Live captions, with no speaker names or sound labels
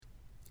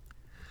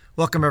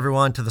Welcome,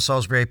 everyone, to the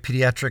Salisbury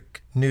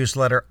Pediatric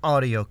Newsletter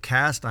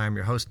audiocast. I am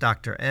your host,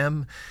 Dr.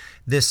 M.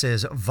 This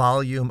is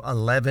Volume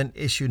 11,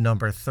 Issue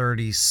number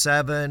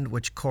 37,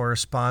 which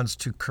corresponds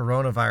to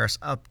Coronavirus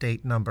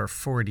Update number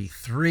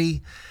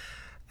 43.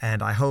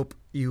 And I hope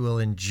you will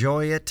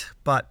enjoy it.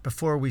 But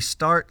before we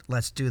start,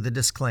 let's do the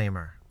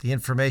disclaimer. The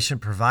information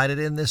provided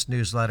in this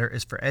newsletter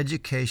is for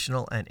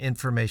educational and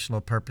informational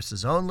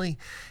purposes only.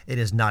 It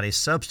is not a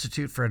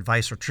substitute for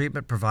advice or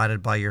treatment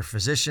provided by your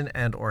physician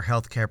and or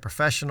healthcare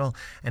professional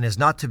and is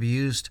not to be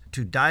used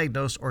to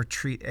diagnose or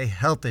treat a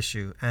health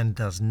issue and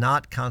does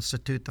not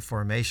constitute the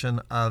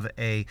formation of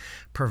a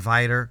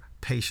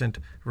provider-patient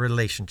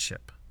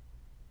relationship.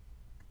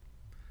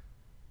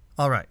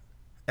 All right,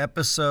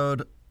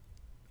 episode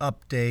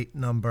update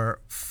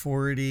number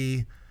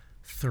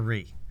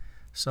 43.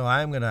 So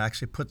I'm going to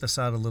actually put this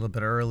out a little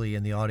bit early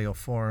in the audio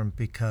form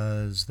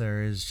because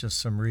there is just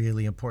some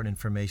really important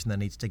information that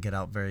needs to get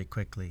out very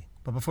quickly.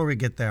 But before we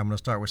get there, I'm going to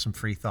start with some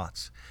free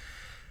thoughts.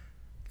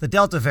 The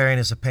Delta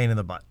variant is a pain in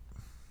the butt,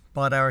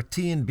 but our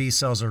T and B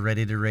cells are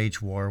ready to wage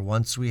war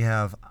once we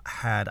have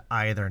had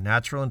either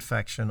natural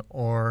infection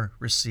or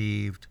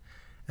received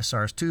a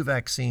SARS-2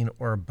 vaccine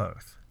or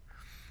both.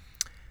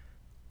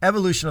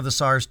 Evolution of the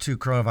SARS-2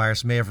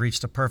 coronavirus may have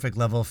reached a perfect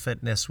level of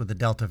fitness with the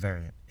Delta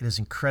variant. It is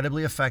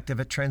incredibly effective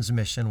at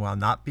transmission while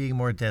not being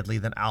more deadly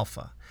than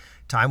Alpha.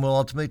 Time will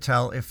ultimately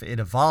tell if it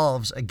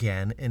evolves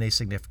again in a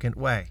significant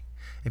way.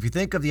 If you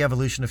think of the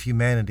evolution of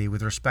humanity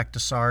with respect to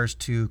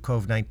SARS-2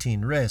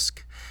 COVID-19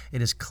 risk,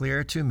 it is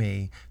clear to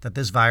me that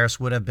this virus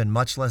would have been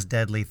much less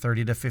deadly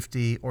 30 to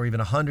 50 or even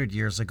 100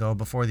 years ago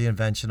before the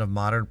invention of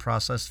modern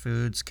processed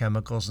foods,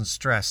 chemicals, and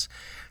stress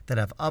that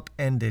have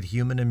upended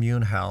human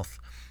immune health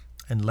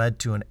and led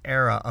to an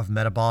era of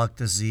metabolic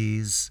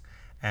disease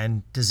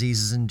and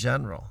diseases in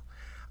general.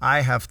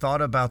 I have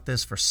thought about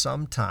this for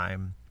some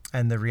time,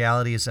 and the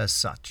reality is as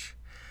such.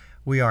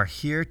 We are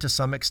here to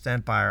some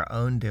extent by our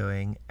own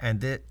doing, and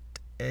that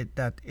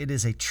it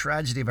is a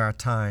tragedy of our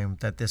time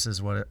that this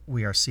is what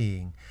we are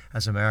seeing,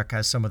 as America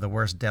has some of the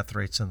worst death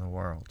rates in the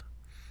world.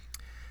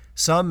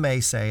 Some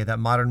may say that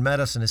modern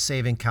medicine is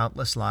saving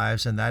countless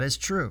lives, and that is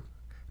true.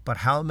 But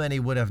how many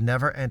would have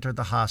never entered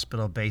the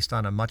hospital based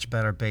on a much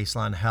better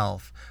baseline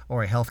health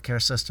or a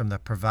healthcare system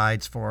that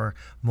provides for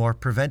more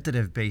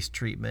preventative-based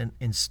treatment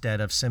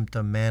instead of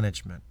symptom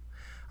management?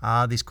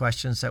 These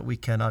questions that we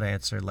cannot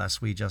answer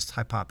lest we just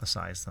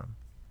hypothesize them.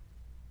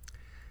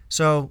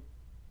 So,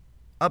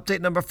 update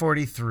number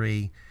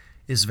 43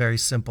 is very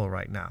simple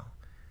right now.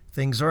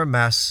 Things are a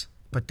mess,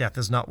 but death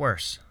is not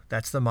worse.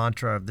 That's the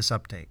mantra of this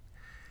update.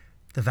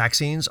 The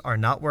vaccines are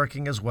not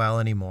working as well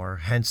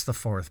anymore, hence the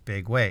fourth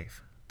big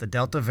wave. The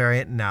Delta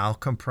variant now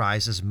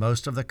comprises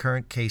most of the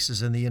current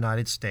cases in the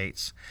United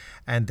States,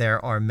 and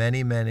there are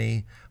many,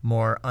 many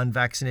more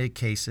unvaccinated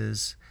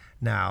cases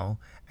now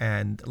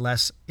and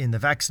less in the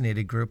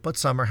vaccinated group, but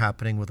some are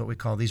happening with what we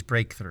call these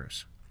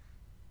breakthroughs.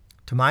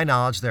 To my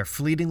knowledge, there are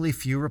fleetingly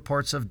few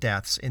reports of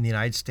deaths in the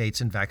United States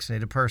in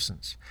vaccinated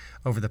persons.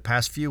 Over the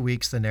past few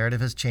weeks, the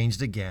narrative has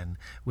changed again,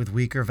 with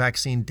weaker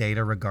vaccine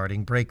data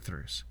regarding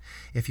breakthroughs.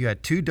 If you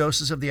had 2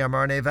 doses of the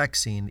mRNA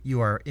vaccine, you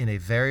are in a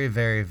very,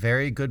 very,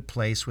 very good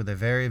place with a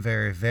very,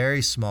 very,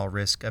 very small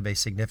risk of a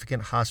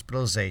significant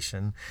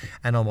hospitalization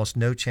and almost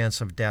no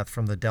chance of death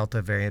from the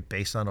Delta variant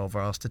based on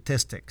overall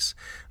statistics,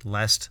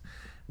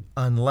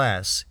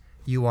 unless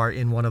you are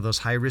in one of those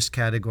high-risk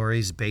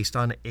categories based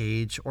on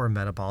age or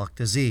metabolic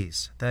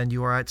disease. Then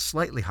you are at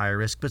slightly higher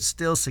risk, but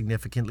still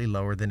significantly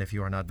lower than if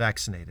you are not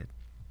vaccinated.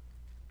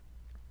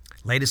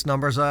 Latest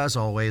numbers, as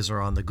always,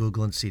 are on the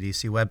Google and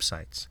CDC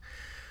websites.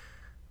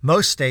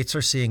 Most states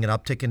are seeing an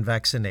uptick in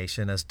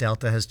vaccination as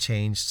Delta has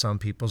changed some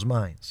people's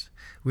minds.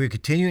 We are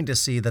continuing to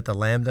see that the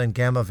Lambda and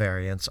Gamma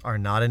variants are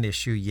not an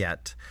issue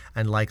yet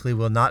and likely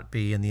will not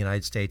be in the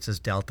United States as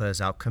Delta is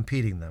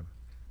outcompeting them.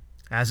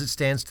 As it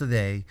stands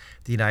today,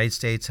 the United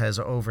States has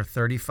over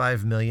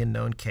 35 million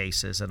known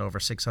cases and over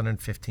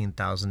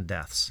 615,000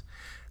 deaths.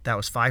 That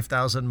was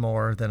 5,000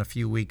 more than a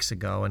few weeks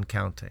ago and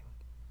counting.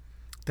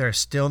 There is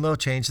still no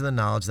change in the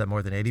knowledge that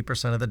more than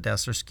 80% of the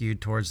deaths are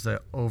skewed towards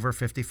the over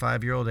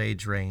 55-year-old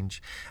age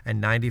range, and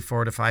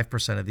 94 to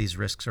 5% of these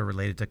risks are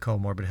related to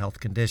comorbid health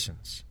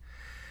conditions.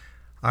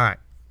 All right.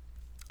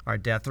 Our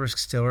death risk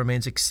still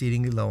remains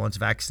exceedingly low once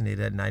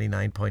vaccinated at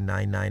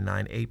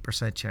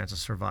 99.9998% chance of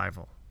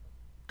survival.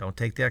 Don't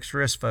take the extra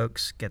risk,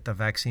 folks. Get the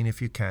vaccine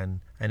if you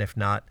can. And if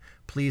not,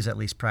 please at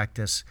least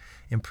practice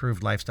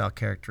improved lifestyle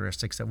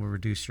characteristics that will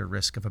reduce your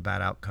risk of a bad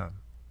outcome.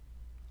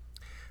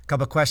 A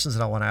couple of questions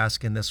that I want to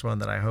ask in this one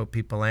that I hope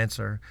people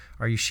answer.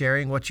 Are you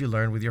sharing what you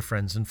learned with your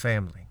friends and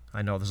family?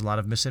 I know there's a lot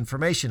of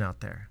misinformation out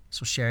there,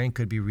 so sharing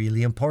could be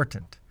really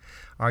important.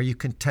 Are you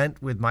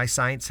content with my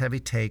science-heavy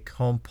take,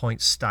 home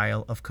point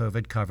style of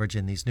COVID coverage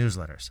in these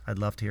newsletters? I'd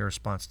love to hear a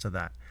response to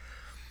that.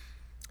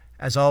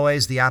 As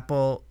always, the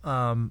Apple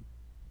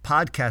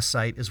podcast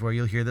site is where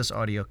you'll hear this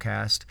audio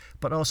cast,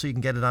 but also you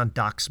can get it on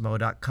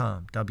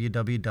docsmo.com,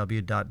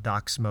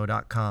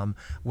 www.docsmo.com,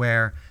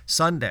 where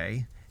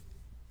Sunday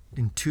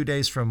in 2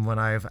 days from when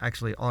I've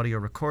actually audio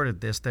recorded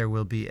this, there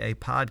will be a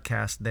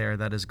podcast there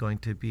that is going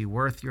to be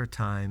worth your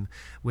time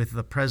with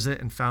the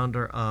president and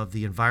founder of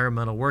the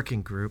Environmental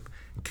Working Group,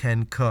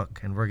 Ken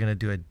Cook. And we're going to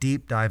do a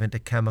deep dive into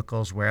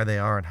chemicals, where they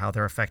are and how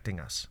they're affecting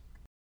us.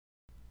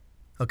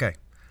 Okay,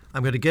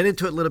 I'm going to get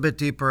into it a little bit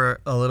deeper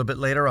a little bit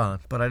later on,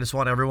 but I just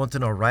want everyone to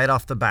know right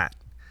off the bat,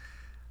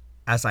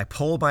 as I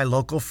poll my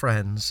local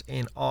friends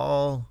in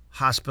all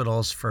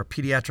hospitals for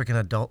pediatric and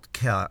adult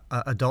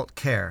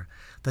care,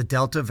 the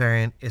Delta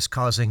variant is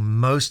causing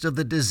most of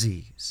the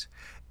disease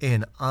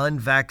in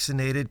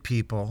unvaccinated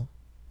people,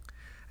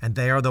 and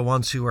they are the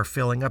ones who are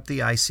filling up the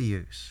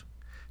ICUs.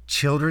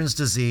 Children's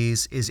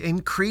disease is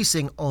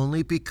increasing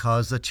only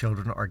because the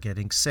children are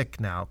getting sick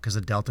now because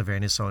the Delta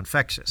variant is so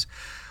infectious.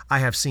 I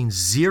have seen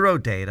zero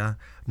data,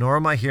 nor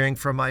am I hearing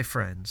from my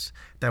friends,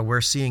 that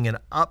we're seeing an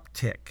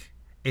uptick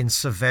in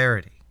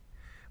severity.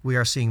 We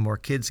are seeing more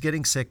kids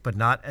getting sick, but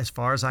not, as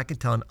far as I can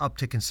tell, an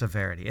uptick in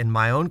severity. In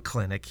my own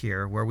clinic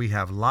here, where we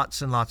have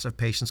lots and lots of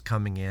patients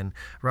coming in,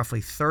 roughly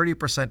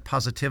 30%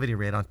 positivity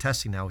rate on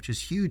testing now, which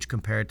is huge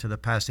compared to the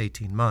past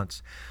 18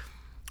 months.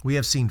 We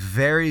have seen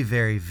very,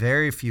 very,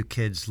 very few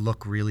kids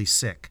look really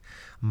sick.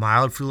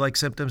 Mild flu-like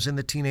symptoms in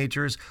the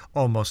teenagers,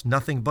 almost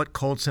nothing but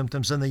cold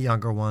symptoms in the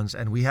younger ones,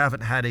 and we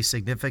haven't had a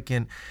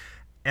significant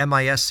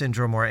MIS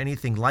syndrome or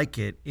anything like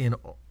it in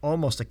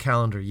almost a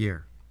calendar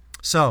year.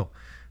 So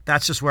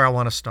that's just where I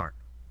want to start.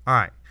 All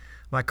right.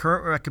 My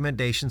current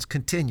recommendations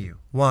continue.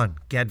 1,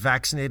 get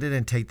vaccinated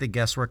and take the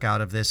guesswork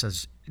out of this,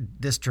 as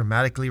this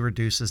dramatically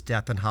reduces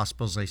death and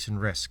hospitalization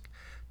risk.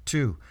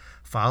 2,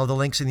 follow the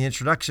links in the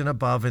introduction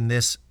above in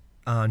this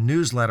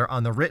newsletter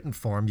on the written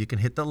form. You can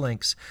hit the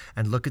links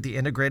and look at the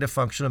integrative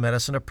functional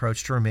medicine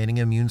approach to remaining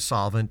immune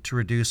solvent to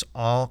reduce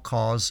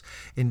all-cause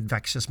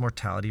infectious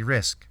mortality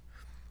risk.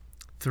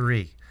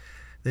 3,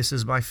 this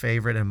is my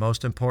favorite and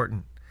most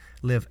important.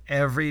 Live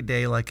every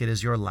day like it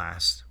is your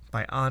last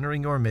by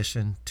honoring your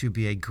mission to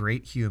be a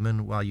great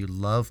human while you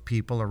love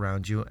people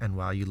around you and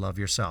while you love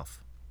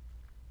yourself.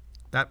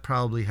 That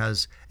probably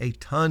has a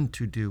ton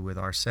to do with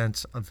our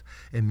sense of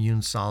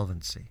immune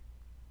solvency.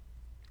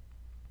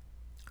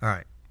 All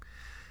right,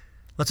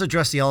 let's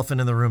address the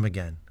elephant in the room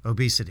again,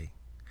 obesity.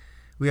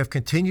 We have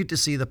continued to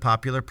see the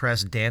popular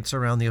press dance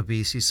around the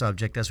obesity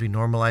subject as we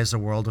normalize the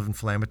world of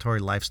inflammatory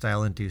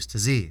lifestyle-induced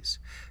disease.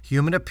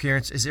 Human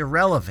appearance is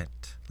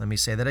irrelevant. Let me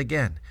say that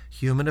again.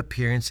 Human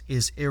appearance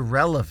is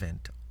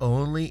irrelevant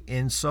only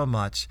in so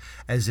much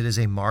as it is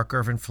a marker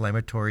of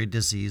inflammatory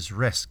disease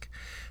risk.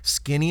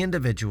 Skinny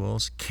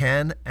individuals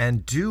can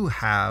and do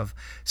have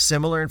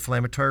similar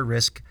inflammatory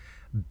risk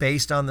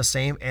based on the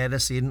same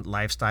antecedent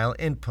lifestyle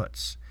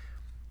inputs.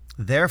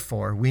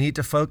 Therefore, we need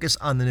to focus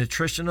on the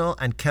nutritional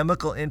and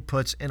chemical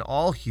inputs in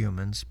all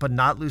humans, but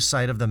not lose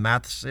sight of the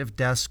massive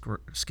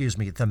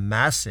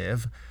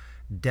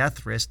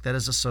death risk that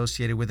is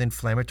associated with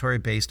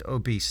inflammatory-based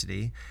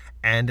obesity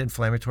and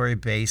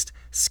inflammatory-based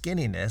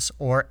skinniness,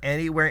 or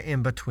anywhere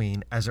in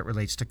between as it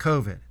relates to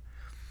COVID.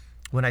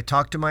 When I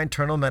talk to my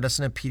internal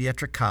medicine and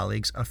pediatric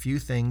colleagues, a few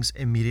things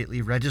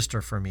immediately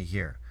register for me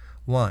here.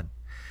 1,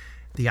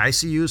 the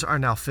ICUs are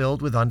now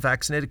filled with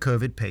unvaccinated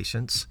COVID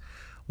patients,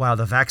 while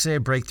the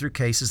vaccinated breakthrough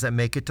cases that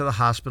make it to the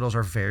hospitals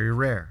are very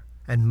rare,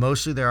 and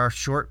mostly they are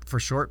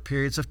short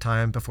periods of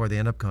time before they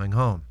end up going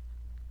home.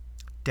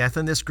 Death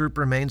in this group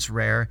remains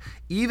rare,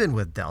 even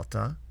with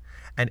Delta,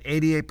 and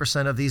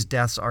 88% of these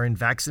deaths are in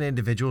vaccinated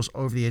individuals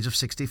over the age of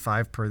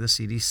 65 per the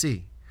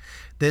CDC.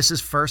 This is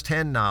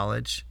firsthand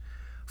knowledge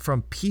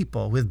from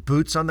people with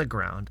boots on the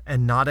ground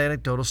and not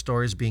anecdotal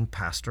stories being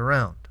passed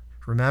around.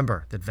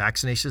 Remember that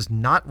vaccination is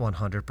not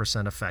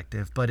 100%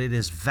 effective, but it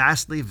is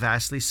vastly,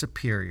 vastly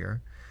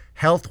superior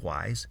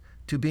health-wise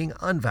to being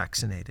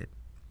unvaccinated.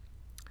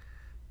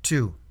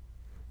 2,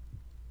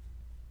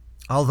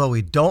 although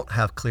we don't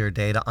have clear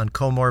data on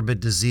comorbid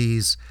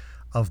disease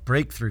of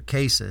breakthrough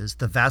cases,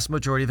 the vast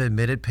majority of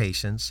admitted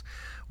patients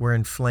were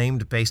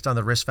inflamed based on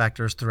the risk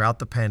factors throughout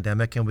the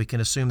pandemic, and we can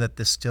assume that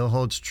this still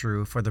holds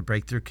true for the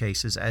breakthrough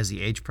cases as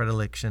the age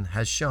predilection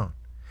has shown.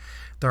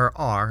 There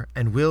are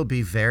and will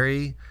be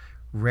very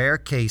rare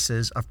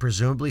cases of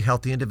presumably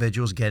healthy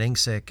individuals getting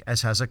sick,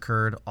 as has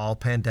occurred all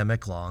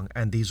pandemic long,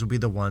 and these will be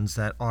the ones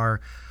that are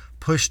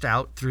pushed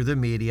out through the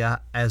media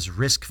as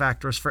risk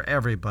factors for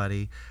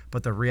everybody,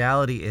 but the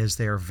reality is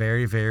they are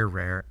very, very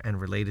rare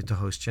and related to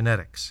host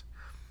genetics.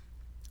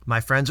 My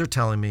friends are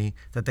telling me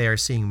that they are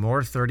seeing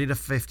more 30 to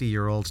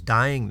 50-year-olds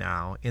dying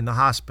now in the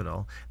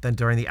hospital than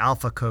during the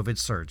alpha COVID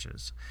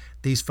surges.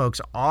 These folks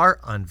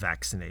are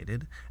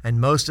unvaccinated, and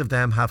most of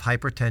them have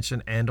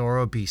hypertension and or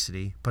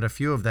obesity, but a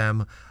few of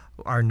them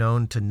are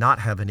known to not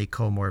have any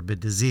comorbid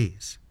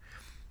disease.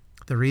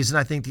 The reason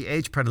I think the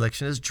age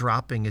predilection is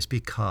dropping is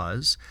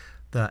because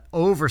the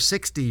over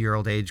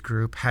 60-year-old age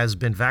group has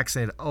been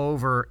vaccinated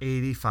over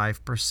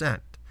 85%.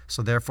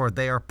 So therefore,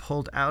 they are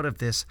pulled out of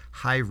this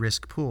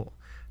high-risk pool,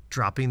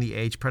 dropping the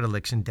age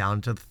predilection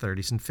down to the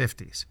 30s and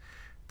 50s.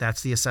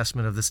 That's the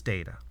assessment of this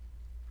data.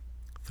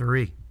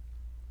 3,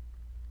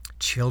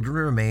 children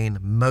remain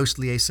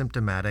mostly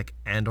asymptomatic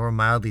and or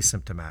mildly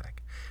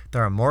symptomatic.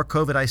 There are more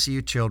COVID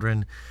ICU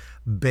children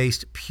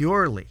based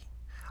purely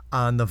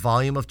on the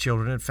volume of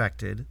children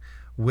infected,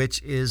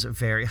 which is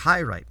very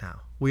high right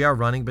now. We are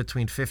running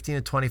between 15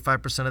 and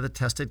 25% of the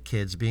tested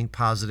kids being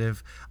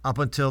positive up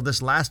until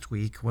this last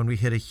week when we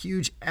hit a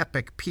huge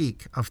epic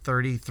peak of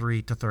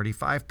 33 to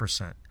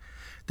 35%.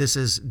 This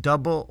is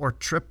double or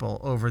triple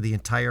over the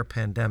entire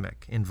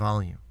pandemic in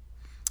volume.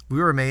 We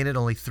remain at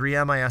only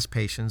 3 MIS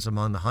patients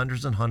among the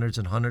hundreds and hundreds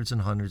and hundreds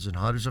and hundreds and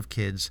hundreds of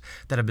kids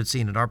that have been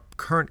seen in our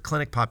current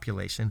clinic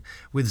population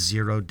with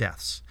 0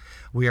 deaths.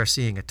 We are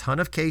seeing a ton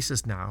of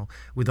cases now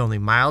with only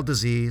mild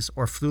disease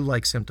or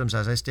flu-like symptoms,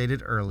 as I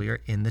stated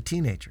earlier, in the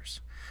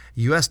teenagers.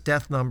 U.S.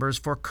 death numbers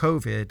for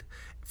COVID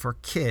for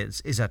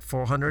kids is at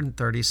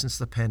 430 since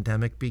the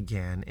pandemic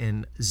began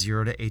in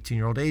 0 to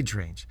 18-year-old age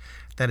range.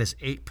 That is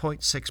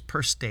 8.6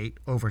 per state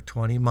over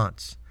 20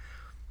 months.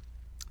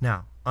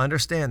 Now,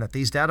 understand that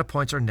these data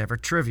points are never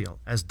trivial,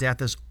 as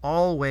death is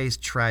always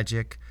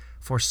tragic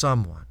for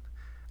someone.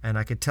 And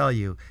I could tell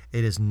you,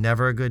 it is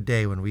never a good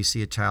day when we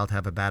see a child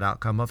have a bad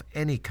outcome of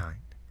any kind.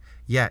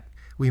 Yet,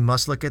 we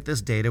must look at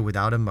this data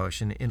without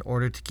emotion in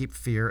order to keep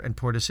fear and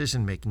poor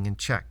decision-making in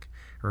check.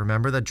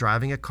 Remember that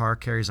driving a car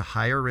carries a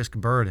higher risk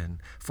burden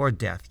for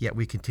death, yet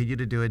we continue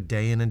to do it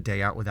day in and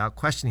day out without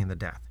questioning the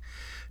death.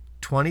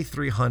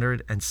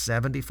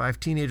 2,375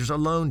 teenagers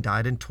alone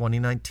died in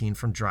 2019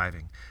 from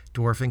driving,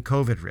 dwarfing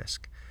COVID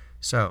risk.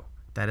 So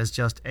that is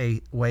just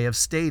a way of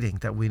stating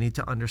that we need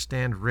to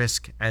understand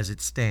risk as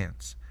it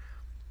stands.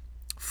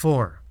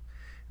 4,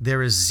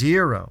 there is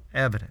 0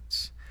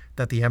 evidence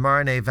that the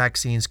mRNA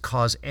vaccines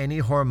cause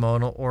any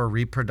hormonal or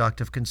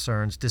reproductive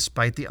concerns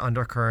despite the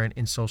undercurrent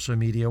in social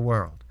media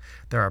world.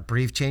 There are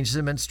brief changes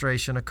in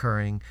menstruation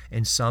occurring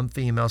in some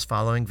females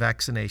following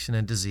vaccination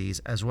and disease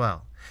as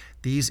well.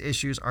 These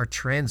issues are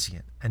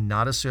transient and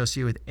not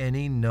associated with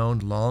any known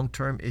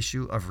long-term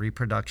issue of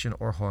reproduction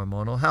or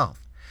hormonal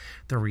health.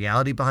 The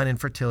reality behind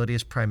infertility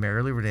is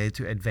primarily related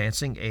to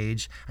advancing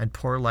age and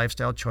poor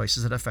lifestyle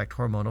choices that affect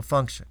hormonal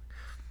function.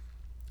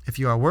 If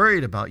you are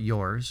worried about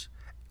yours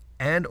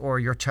and or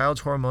your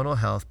child's hormonal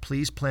health,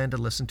 please plan to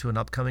listen to an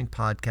upcoming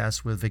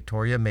podcast with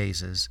Victoria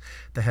Mazes,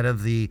 the head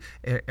of the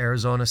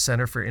Arizona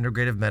Center for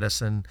Integrative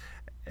Medicine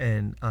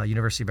and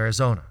University of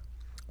Arizona.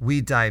 We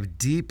dive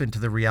deep into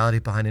the reality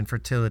behind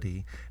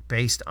infertility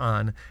based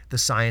on the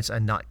science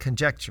and not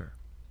conjecture.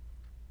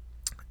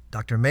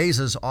 Dr.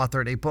 Mazes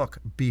authored a book,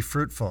 Be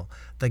Fruitful,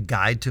 The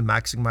Guide to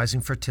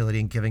Maximizing Fertility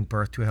and Giving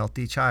Birth to a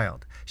Healthy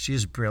Child. She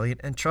is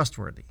brilliant and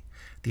trustworthy.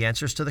 The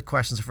answers to the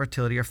questions of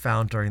fertility are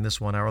found during this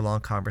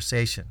 1-hour-long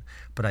conversation,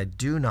 but I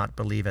do not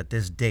believe at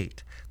this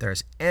date there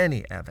is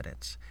any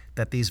evidence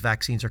that these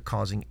vaccines are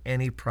causing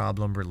any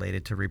problem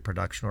related to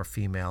reproduction or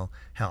female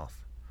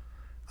health.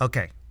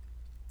 Okay.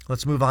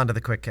 Let's move on to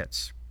the quick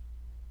hits.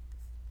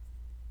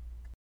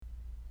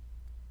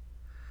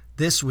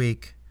 This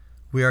week,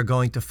 we are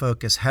going to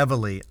focus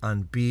heavily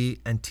on B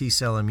and T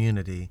cell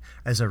immunity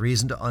as a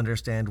reason to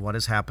understand what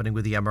is happening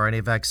with the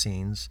mRNA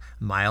vaccines,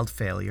 mild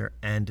failure,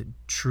 and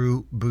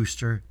true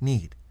booster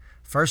need.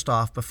 First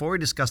off, before we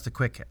discuss the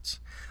quick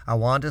hits, I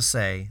want to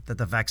say that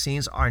the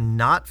vaccines are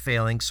not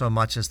failing so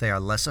much as they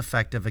are less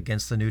effective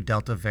against the new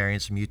Delta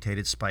variant's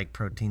mutated spike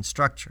protein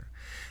structure.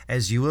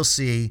 As you will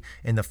see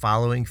in the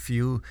following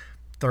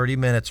 30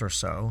 minutes or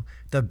so,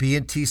 the B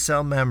and T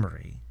cell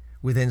memory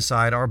within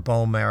inside our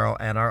bone marrow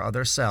and our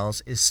other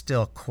cells is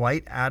still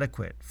quite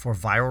adequate for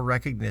viral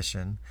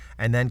recognition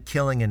and then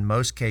killing in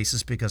most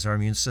cases because our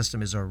immune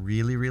system is a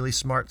really, really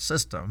smart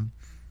system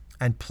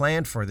and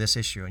planned for this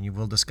issue, and you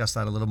will discuss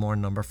that a little more in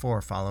number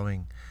 4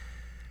 following.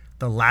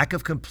 The lack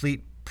of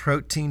complete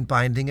protein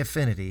binding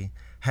affinity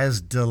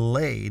has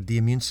delayed the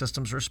immune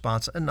system's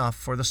response enough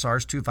for the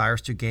SARS-2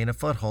 virus to gain a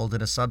foothold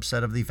in a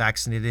subset of the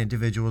vaccinated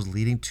individuals,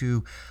 leading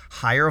to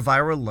higher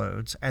viral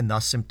loads and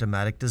thus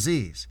symptomatic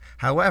disease.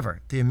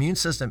 However, the immune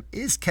system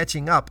is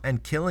catching up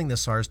and killing the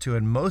SARS-2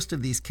 in most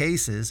of these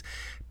cases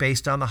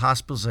based on the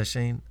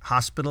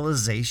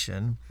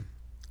hospitalization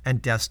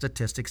and death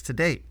statistics to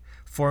date.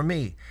 For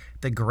me,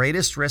 the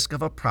greatest risk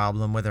of a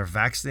problem, whether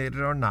vaccinated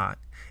or not,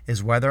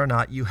 is whether or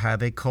not you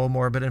have a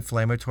comorbid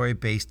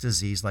inflammatory-based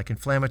disease like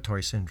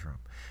inflammatory syndrome.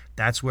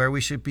 That's where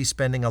we should be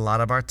spending a lot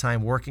of our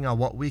time working on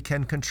what we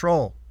can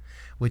control,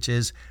 which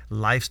is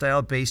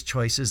lifestyle-based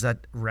choices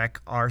that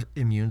wreck our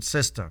immune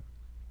system.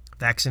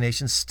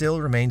 Vaccination still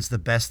remains the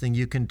best thing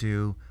you can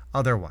do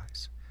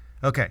otherwise.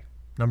 Okay,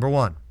 number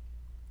 1.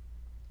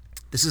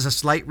 This is a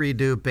slight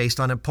redo based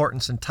on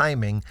importance and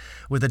timing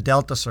with the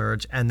Delta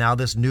surge and now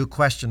this new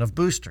question of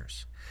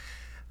boosters.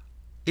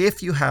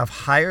 If you have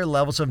higher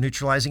levels of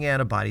neutralizing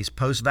antibodies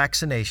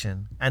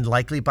post-vaccination and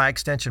likely by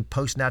extension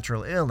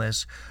post-natural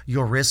illness,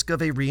 your risk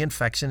of a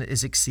reinfection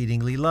is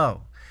exceedingly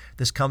low.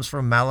 This comes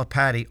from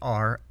Malapati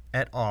R.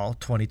 et al.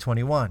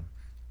 2021.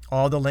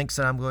 All the links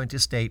that I'm going to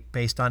state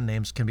based on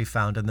names can be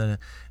found in the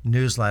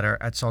newsletter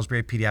at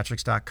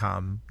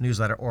SalisburyPediatrics.com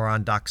newsletter or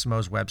on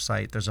Doximo's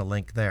website. There's a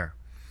link there.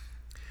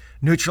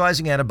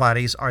 Neutralizing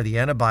antibodies are the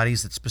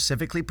antibodies that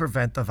specifically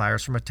prevent the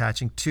virus from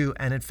attaching to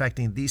and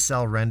infecting the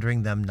cell,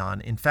 rendering them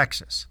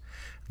non-infectious.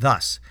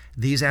 Thus,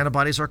 these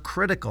antibodies are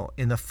critical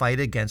in the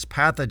fight against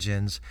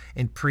pathogens.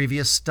 In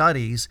previous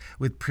studies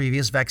with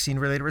previous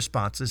vaccine-related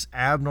responses,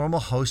 abnormal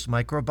host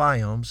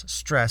microbiomes,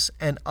 stress,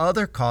 and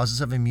other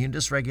causes of immune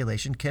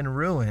dysregulation can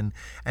ruin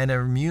an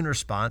immune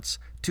response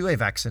to a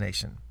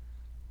vaccination.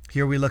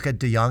 Here we look at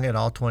DeYoung et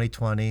al.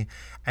 2020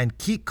 and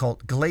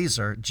Kiecolt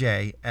Glazer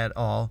J. et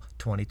al.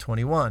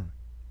 2021.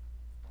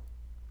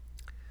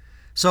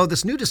 So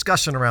this new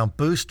discussion around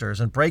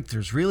boosters and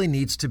breakthroughs really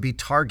needs to be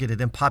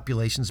targeted in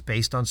populations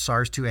based on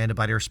SARS-2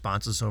 antibody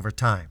responses over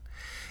time.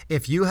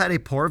 If you had a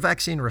poor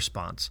vaccine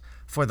response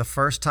for the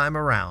first time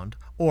around,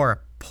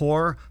 or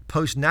poor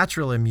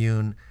post-natural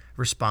immune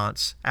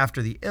response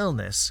after the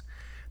illness,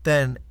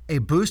 then a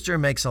booster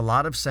makes a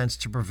lot of sense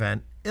to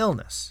prevent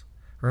illness.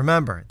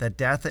 Remember that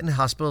death and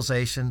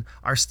hospitalization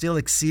are still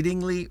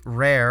exceedingly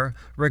rare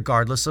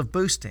regardless of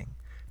boosting.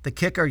 The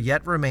kicker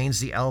yet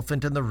remains the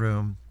elephant in the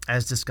room,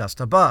 as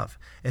discussed above.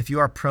 If you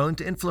are prone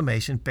to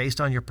inflammation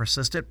based on your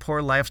persistent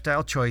poor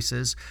lifestyle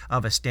choices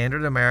of a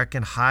standard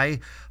American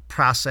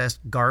high-processed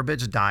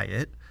garbage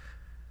diet,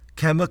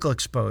 chemical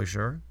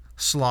exposure,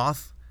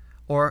 sloth,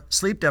 or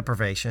sleep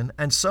deprivation,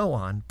 and so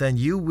on, then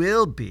you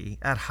will be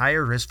at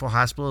higher risk for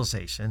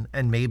hospitalization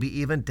and maybe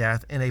even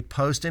death in a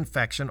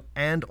post-infection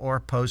and or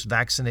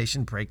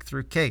post-vaccination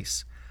breakthrough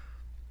case.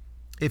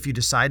 If you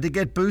decide to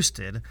get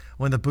boosted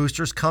when the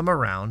boosters come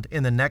around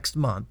in the next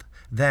month,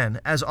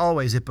 then, as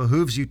always, it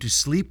behooves you to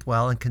sleep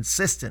well and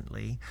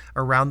consistently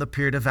around the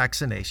period of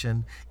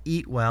vaccination,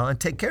 eat well, and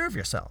take care of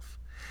yourself.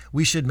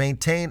 We should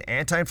maintain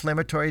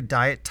anti-inflammatory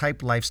diet-type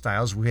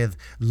lifestyles with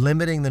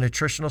limiting the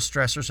nutritional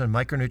stressors and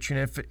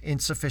micronutrient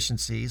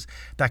insufficiencies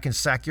that can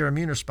sack your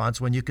immune response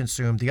when you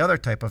consume the other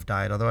type of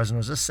diet, otherwise known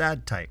as a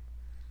SAD type.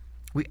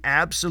 We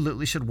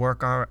absolutely should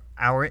work on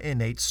our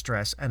innate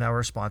stress and our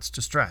response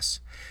to stress.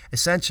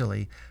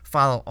 Essentially,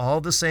 follow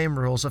all the same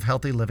rules of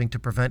healthy living to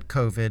prevent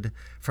COVID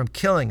from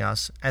killing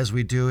us as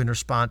we do in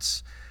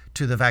response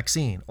to the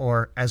vaccine,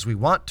 or as we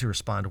want to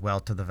respond well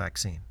to the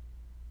vaccine.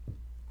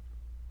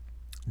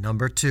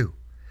 Number 2,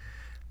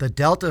 the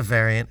Delta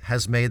variant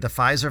has made the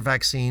Pfizer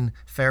vaccine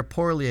fare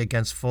poorly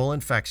against full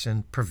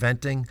infection,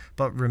 preventing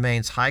but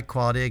remains high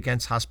quality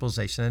against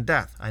hospitalization and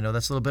death. I know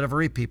that's a little bit of a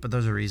repeat, but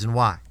there's a reason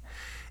why.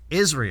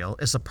 Israel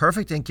is the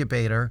perfect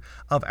incubator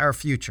of our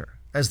future,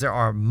 as there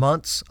are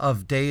months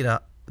of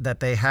data that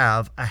they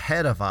have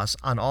ahead of us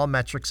on all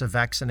metrics of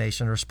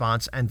vaccination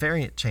response and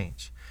variant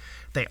change.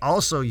 They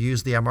also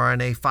use the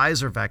mRNA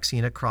Pfizer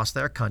vaccine across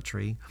their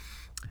country,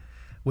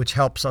 which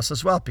helps us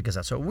as well because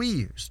that's what we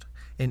used.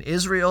 In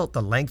Israel,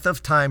 the length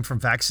of time from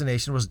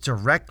vaccination was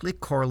directly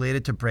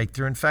correlated to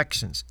breakthrough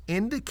infections,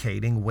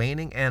 indicating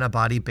waning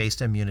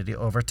antibody-based immunity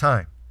over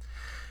time.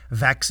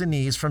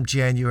 Vaccinees from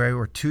January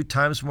were 2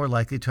 times more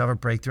likely to have a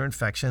breakthrough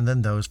infection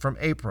than those from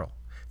April.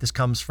 This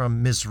comes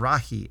from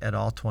Mizrahi et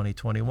al.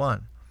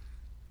 2021.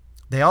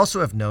 They also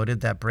have noted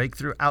that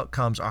breakthrough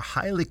outcomes are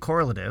highly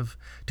correlative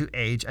to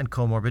age and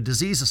comorbid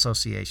disease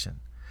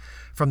association.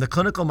 From the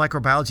Clinical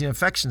Microbiology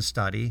Infection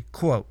Study,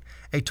 quote,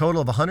 a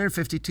total of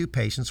 152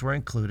 patients were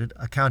included,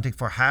 accounting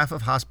for half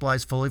of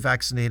hospitalized fully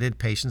vaccinated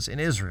patients in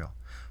Israel.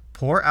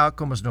 Poor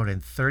outcome was noted in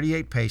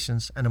 38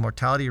 patients, and the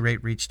mortality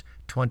rate reached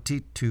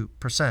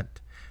 22%.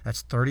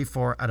 That's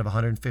 34 out of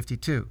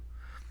 152.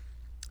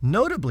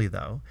 Notably,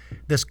 though,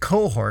 this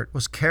cohort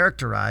was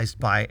characterized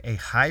by a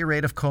high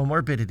rate of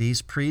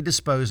comorbidities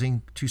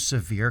predisposing to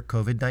severe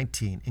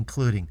COVID-19,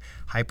 including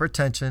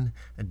hypertension,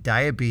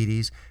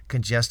 diabetes,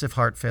 congestive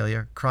heart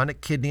failure,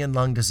 chronic kidney and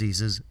lung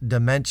diseases,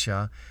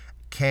 dementia,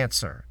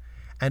 cancer,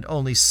 and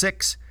only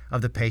 6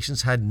 of the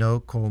patients had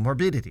no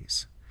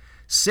comorbidities.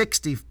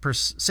 60 or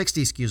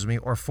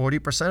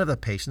 40% of the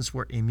patients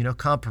were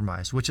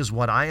immunocompromised, which is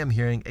what I am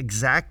hearing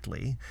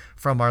exactly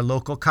from our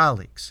local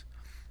colleagues.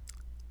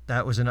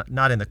 That was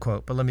not in the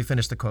quote, but let me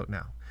finish the quote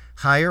now.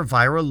 Higher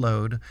viral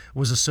load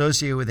was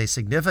associated with a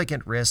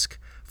significant risk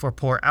for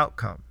poor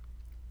outcome.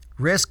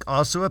 Risk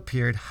also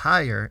appeared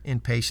higher in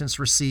patients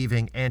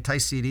receiving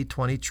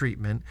anti-CD20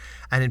 treatment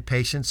and in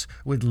patients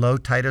with low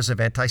titers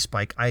of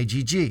anti-spike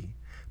IgG,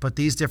 but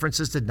these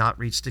differences did not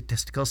reach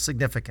statistical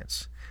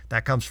significance.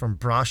 That comes from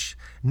Brosh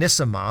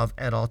Nisimov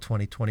et al.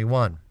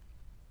 2021.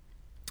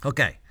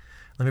 Okay,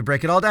 let me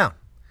break it all down.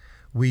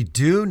 We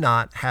do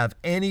not have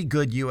any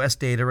good U.S.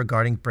 data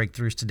regarding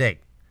breakthroughs to date.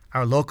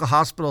 Our local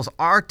hospitals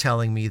are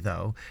telling me,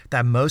 though,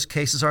 that most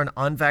cases are in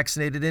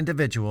unvaccinated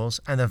individuals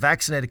and the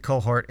vaccinated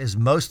cohort is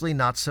mostly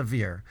not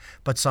severe,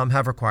 but some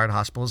have required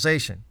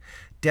hospitalization.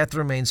 Death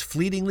remains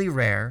fleetingly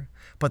rare,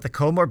 but the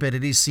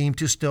comorbidities seem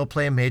to still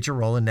play a major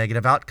role in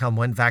negative outcome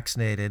when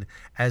vaccinated,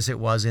 as it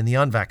was in the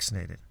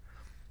unvaccinated.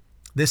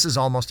 This is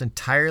almost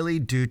entirely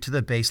due to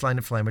the baseline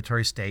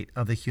inflammatory state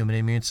of the human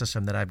immune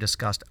system that I've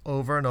discussed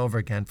over and over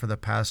again for the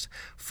past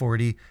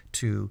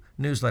 42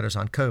 newsletters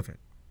on COVID.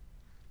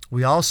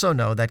 We also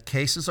know that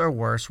cases are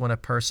worse when a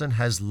person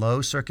has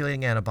low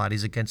circulating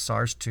antibodies against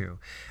SARS-2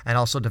 and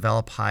also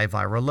develop high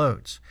viral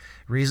loads.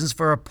 Reasons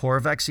for a poor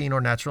vaccine or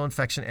natural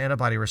infection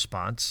antibody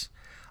response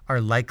are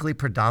likely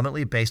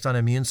predominantly based on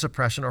immune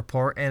suppression or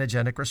poor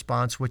antigenic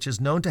response, which is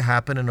known to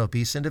happen in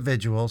obese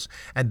individuals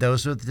and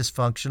those with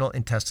dysfunctional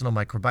intestinal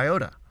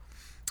microbiota.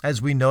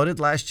 As we noted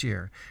last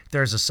year,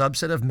 there is a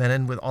subset of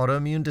men with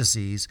autoimmune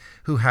disease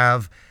who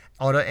have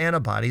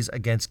autoantibodies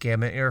against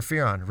gamma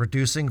interferon,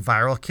 reducing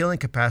viral killing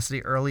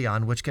capacity early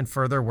on, which can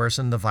further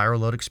worsen the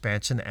viral load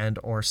expansion and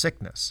or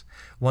sickness.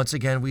 Once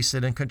again, we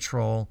sit in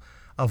control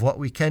of what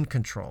we can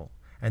control,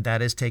 and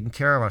that is taking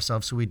care of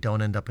ourselves so we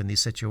don't end up in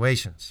these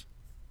situations.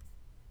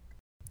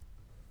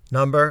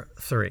 Number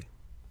 3.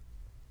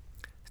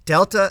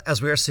 Delta,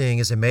 as we are seeing,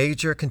 is a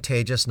major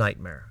contagious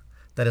nightmare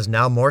that is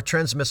now more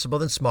transmissible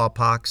than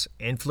smallpox,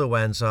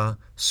 influenza,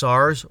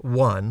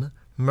 SARS-1,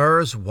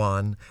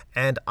 MERS-1,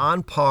 and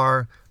on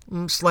par,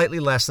 slightly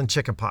less than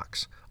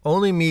chickenpox.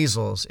 Only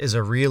measles is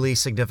a really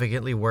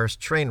significantly worse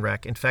train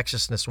wreck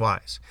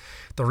infectiousness-wise.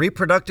 The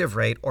reproductive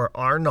rate, or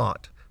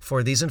R0,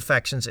 for these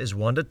infections is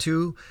 1 to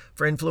 2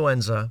 for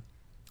influenza,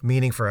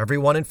 meaning for every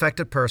one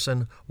infected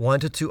person,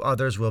 1 to 2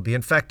 others will be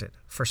infected.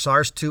 For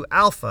SARS-2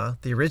 alpha,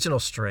 the original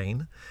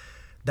strain,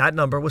 that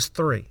number was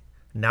 3.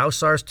 Now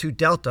SARS-2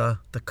 Delta,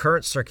 the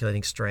current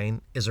circulating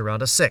strain, is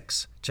around a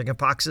 6.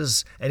 Chickenpox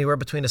is anywhere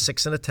between a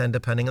 6 and a 10,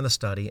 depending on the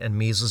study, and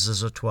measles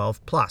is a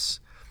 12 plus.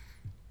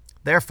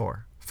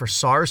 Therefore, for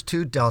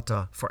SARS-2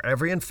 Delta, for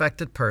every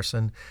infected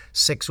person,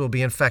 6 will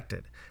be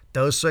infected.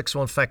 Those 6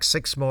 will infect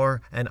 6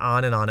 more, and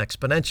on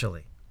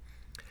exponentially.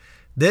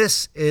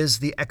 This is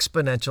the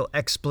exponential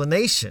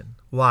explanation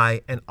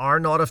why an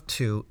R0 of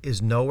 2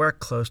 is nowhere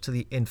close to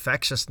the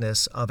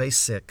infectiousness of a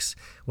 6,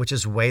 which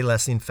is way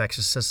less the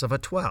infectiousness of a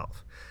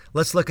 12.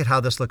 Let's look at how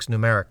this looks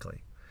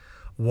numerically.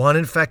 1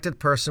 infected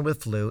person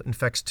with flu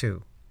infects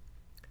 2.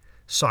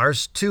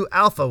 SARS-2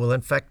 alpha will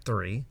infect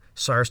 3.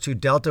 SARS-2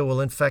 delta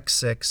will infect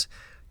 6.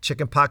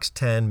 Chickenpox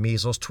 10,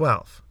 measles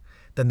 12.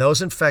 Then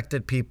those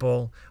infected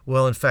people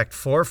will infect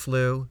 4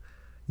 flu,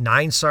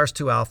 9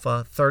 SARS-2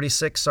 alpha,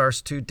 36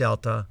 SARS-2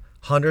 delta,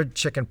 100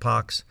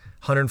 chickenpox,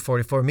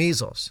 144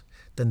 measles.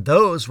 Then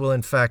those will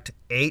infect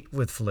 8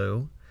 with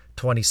flu,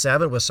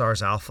 27 with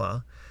SARS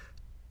alpha,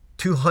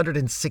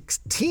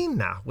 216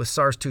 now with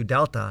SARS-2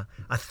 delta,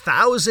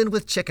 1,000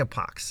 with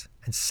chickenpox,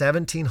 and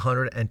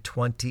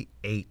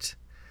 1,728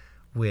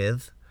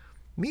 with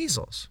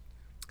measles.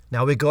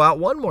 Now we go out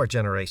one more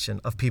generation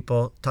of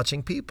people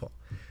touching people.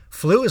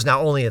 Flu is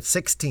now only at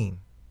 16.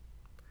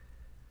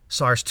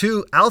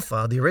 SARS-2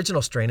 alpha, the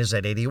original strain, is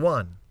at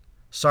 81.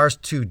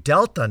 SARS-2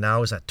 delta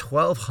now is at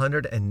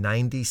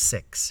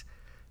 1,296.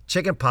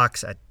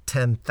 Chickenpox at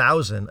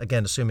 10,000,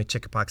 again, assuming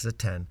chickenpox is at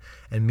 10,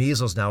 and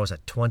measles now is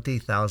at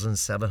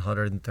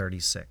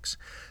 20,736.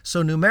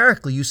 So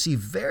numerically, you see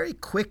very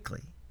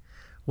quickly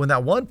when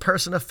that one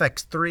person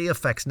affects 3,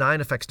 affects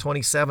 9, affects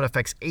 27,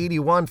 affects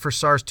 81 for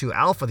SARS-2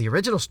 alpha, the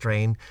original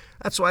strain,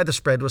 that's why the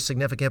spread was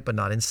significant but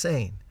not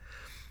insane.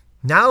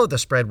 Now the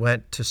spread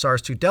went to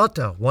SARS-2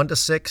 delta, 1 to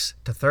 6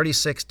 to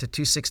 36 to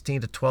 216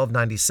 to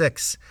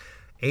 1296,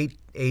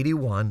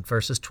 881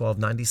 versus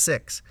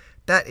 1296.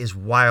 That is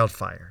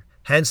wildfire.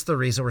 Hence the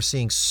reason we're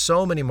seeing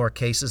so many more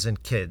cases in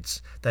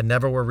kids that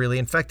never were really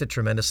infected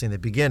tremendously in the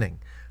beginning.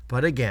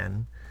 But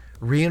again,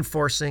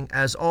 reinforcing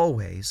as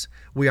always,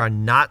 we are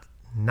not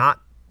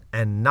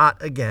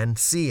again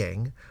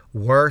seeing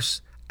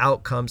worse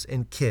outcomes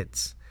in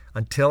kids.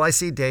 Until I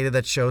see data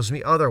that shows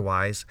me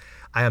otherwise,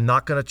 I am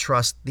not going to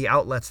trust the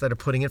outlets that are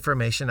putting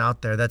information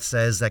out there that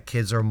says that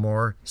kids are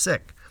more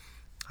sick.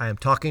 I am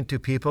talking to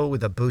people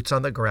with the boots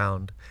on the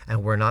ground,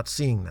 and we're not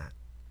seeing that.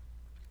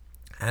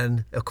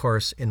 And, of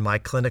course, in my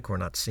clinic, we're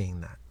not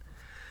seeing that.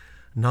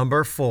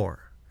 Number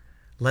 4,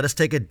 let us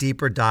take a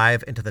deeper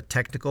dive into the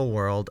technical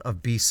world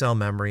of B-cell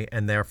memory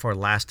and therefore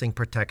lasting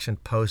protection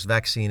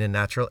post-vaccine and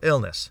natural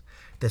illness.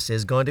 This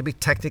is going to be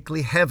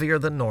technically heavier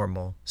than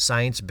normal,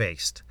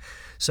 science-based.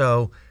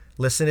 So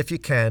listen if you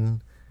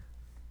can,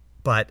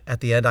 but at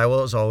the end I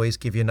will, as always,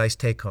 give you a nice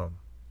take-home.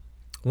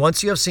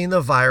 Once you have seen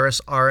the virus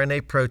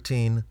RNA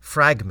protein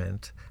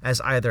fragment as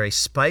either a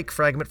spike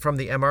fragment from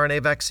the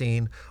mRNA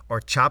vaccine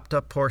or chopped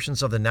up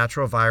portions of the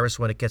natural virus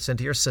when it gets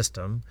into your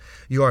system,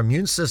 your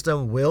immune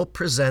system will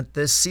present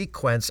this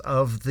sequence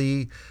of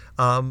the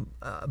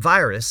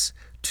virus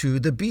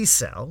to the B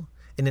cell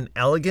in an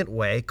elegant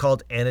way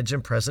called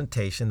antigen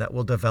presentation that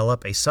will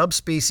develop a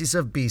subspecies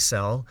of B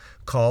cell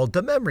called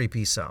the memory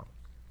B cell,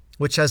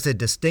 which has the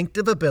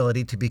distinctive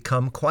ability to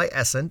become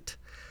quiescent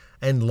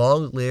and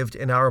long-lived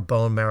in our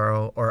bone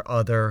marrow or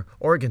other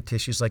organ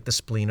tissues like the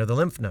spleen or the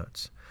lymph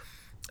nodes.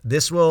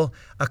 This will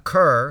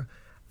occur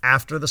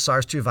after the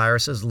SARS-2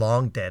 virus is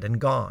long dead and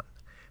gone.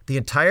 The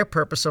entire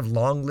purpose of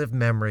long-lived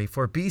memory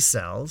for B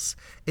cells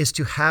is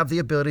to have the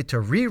ability to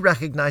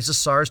re-recognize the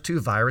SARS-2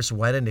 virus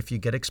when and if you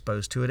get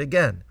exposed to it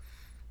again.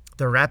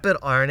 The rapid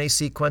RNA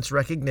sequence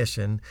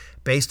recognition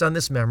based on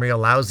this memory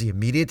allows the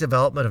immediate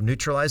development of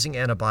neutralizing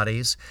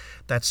antibodies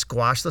that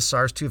squash the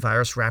SARS-2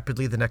 virus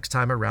rapidly the next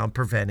time around,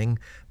 preventing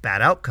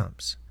bad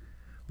outcomes.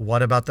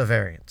 What about the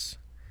variants?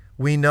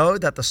 We know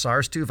that the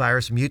SARS-2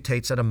 virus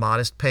mutates at a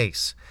modest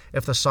pace.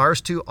 If the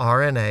SARS-2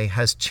 RNA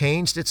has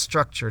changed its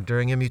structure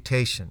during a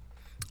mutation,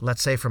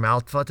 let's say from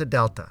alpha to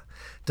delta,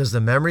 does the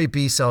memory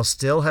B cell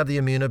still have the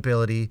immune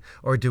ability,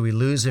 or do we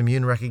lose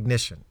immune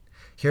recognition?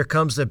 Here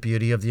comes the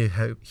beauty of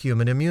the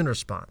human immune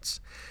response.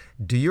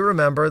 Do you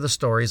remember the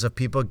stories of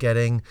people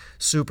getting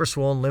super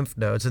swollen lymph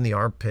nodes in the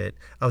armpit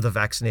of the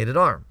vaccinated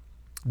arm?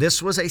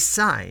 This was a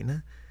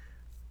sign,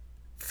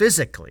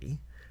 physically,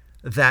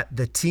 that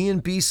the T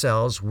and B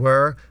cells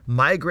were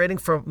migrating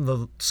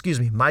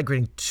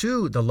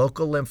to the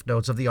local lymph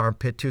nodes of the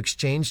armpit to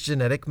exchange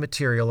genetic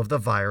material of the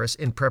virus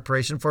in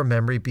preparation for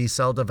memory B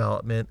cell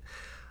development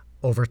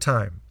over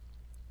time.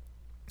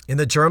 In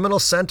the germinal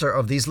center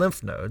of these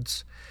lymph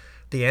nodes,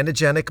 the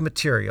antigenic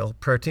material,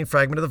 protein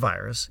fragment of the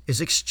virus,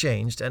 is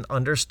exchanged and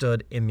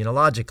understood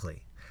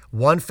immunologically.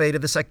 One phase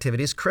of this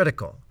activity is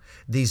critical.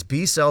 These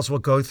B cells will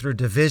go through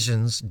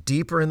divisions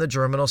deeper in the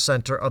germinal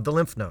center of the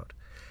lymph node.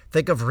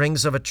 Think of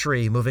rings of a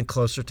tree moving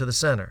closer to the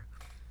center.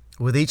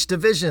 With each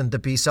division, the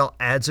B cell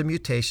adds a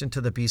mutation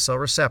to the B cell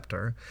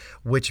receptor,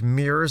 which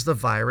mirrors the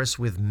virus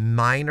with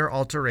minor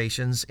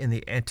alterations in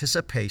the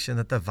anticipation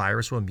that the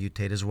virus will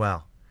mutate as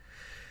well.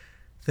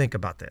 Think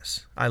about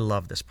this. I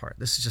love this part.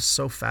 This is just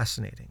so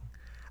fascinating.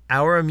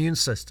 Our immune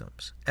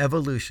system's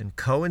evolution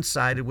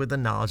coincided with the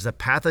knowledge that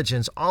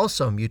pathogens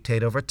also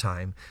mutate over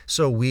time,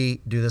 so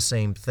we do the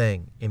same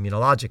thing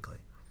immunologically.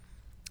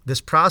 This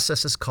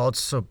process is called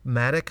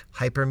somatic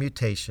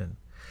hypermutation,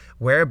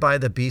 whereby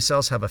the B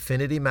cells have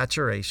affinity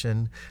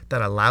maturation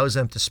that allows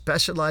them to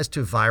specialize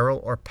to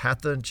viral or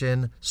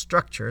pathogen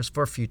structures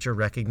for future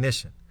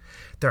recognition.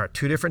 There are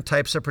two different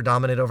types that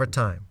predominate over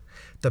time.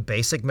 The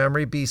basic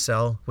memory B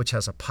cell, which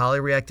has a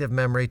polyreactive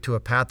memory to a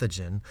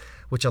pathogen,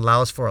 which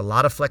allows for a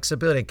lot of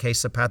flexibility in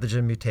case the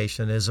pathogen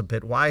mutation is a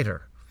bit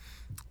wider.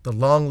 The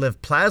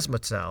long-lived plasma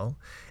cell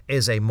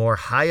is a more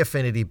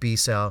high-affinity B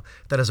cell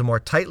that has a more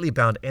tightly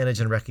bound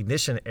antigen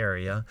recognition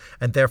area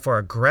and therefore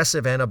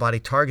aggressive antibody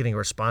targeting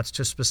response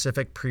to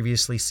specific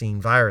previously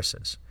seen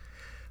viruses.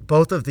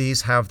 Both of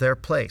these have their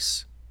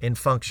place in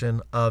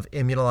function of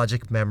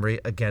immunologic memory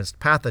against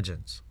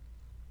pathogens.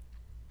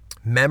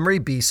 Memory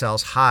B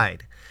cells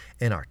hide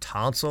in our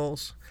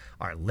tonsils,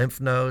 our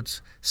lymph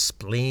nodes,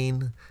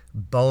 spleen,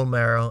 bone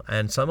marrow,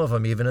 and some of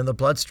them even in the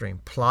bloodstream,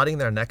 plotting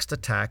their next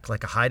attack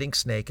like a hiding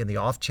snake in the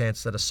off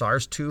chance that a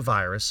SARS-2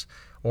 virus,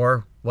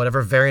 or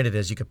whatever variant it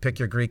is, you could pick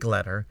your Greek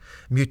letter,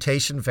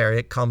 mutation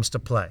variant comes to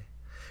play.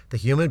 The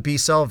human B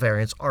cell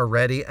variants are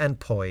ready and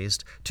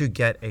poised to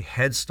get a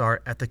head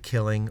start at the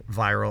killing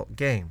viral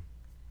game.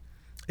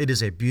 It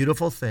is a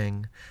beautiful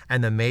thing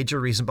and the major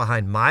reason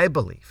behind my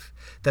belief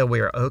that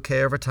we are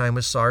okay over time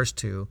with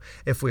SARS-2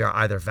 if we are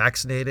either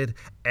vaccinated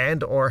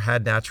and or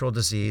had natural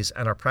disease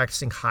and are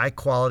practicing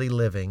high-quality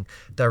living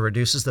that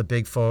reduces the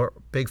big four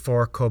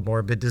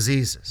comorbid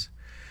diseases.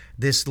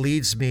 This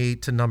leads me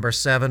to number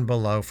 7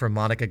 below for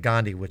Monica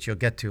Gandhi, which you'll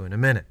get to in a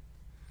minute.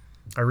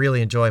 I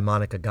really enjoy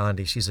Monica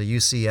Gandhi. She's a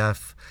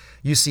UCSF,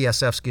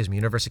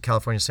 University of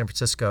California, San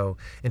Francisco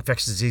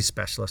infectious disease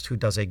specialist who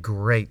does a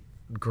great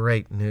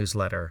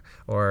newsletter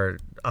or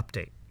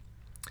update.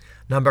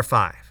 Number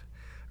 5,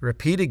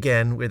 repeat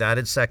again with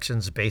added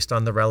sections based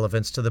on the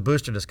relevance to the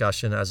booster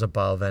discussion as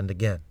above and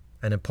again.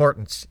 And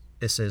importance,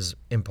 this is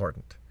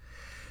important.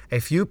 A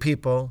few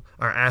people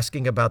are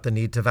asking about the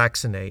need to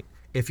vaccinate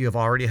if you have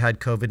already had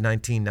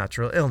COVID-19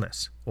 natural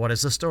illness. What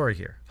is the story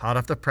here? Hot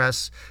off the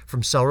press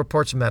from Cell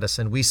Reports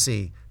Medicine, we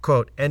see,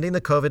 quote, ending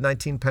the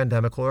COVID-19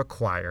 pandemic will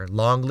require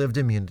long-lived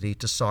immunity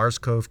to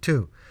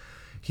SARS-CoV-2.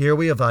 Here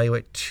we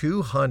evaluate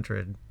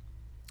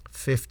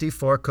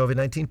 254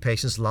 COVID-19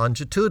 patients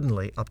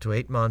longitudinally up to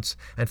 8 months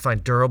and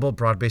find durable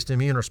broad-based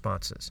immune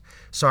responses.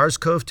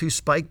 SARS-CoV-2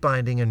 spike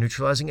binding and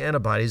neutralizing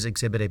antibodies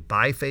exhibit a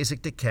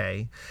biphasic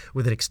decay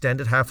with an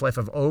extended half-life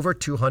of over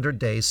 200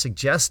 days,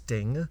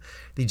 suggesting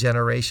the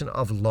generation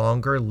of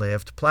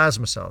longer-lived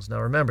plasma cells.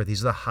 Now remember,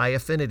 these are the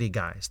high-affinity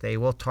guys. They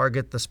will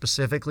target the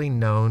specifically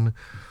known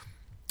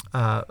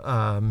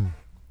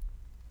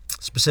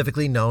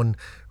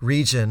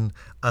region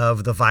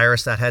of the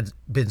virus that had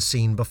been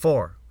seen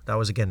before. That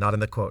was, again, not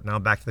in the quote. Now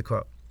back to the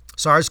quote.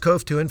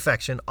 SARS-CoV-2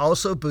 infection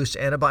also boosts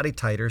antibody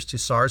titers to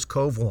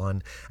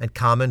SARS-CoV-1 and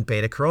common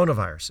beta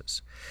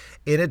coronaviruses.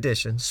 In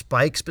addition,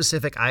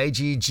 spike-specific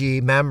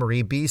IgG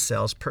memory B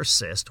cells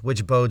persist,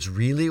 which bodes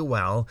really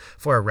well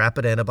for a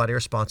rapid antibody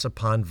response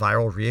upon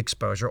viral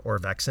re-exposure or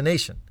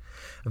vaccination.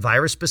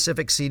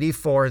 Virus-specific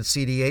CD4 and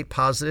CD8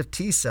 positive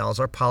T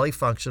cells are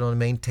polyfunctional and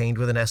maintained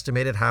with an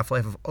estimated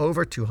half-life of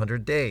over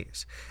 200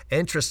 days.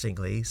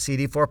 Interestingly,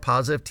 CD4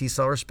 positive T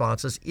cell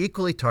responses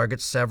equally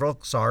target several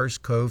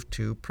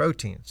SARS-CoV-2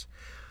 proteins,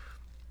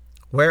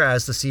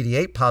 whereas the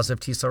CD8 positive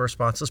T cell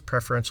responses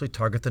preferentially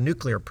target the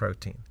nuclear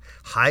protein,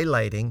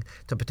 highlighting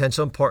the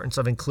potential importance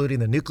of including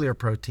the nuclear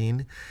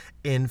protein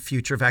in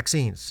future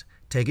vaccines.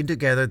 Taken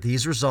together,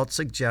 these results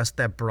suggest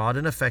that broad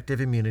and effective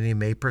immunity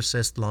may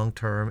persist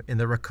long-term in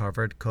the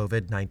recovered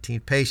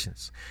COVID-19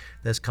 patients.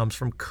 This comes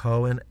from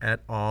Cohen et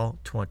al.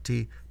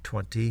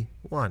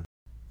 2021.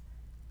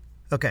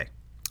 Okay,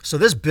 so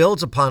this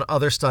builds upon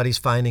other studies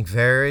finding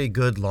very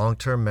good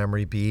long-term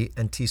memory B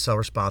and T cell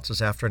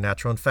responses after a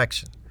natural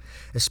infection.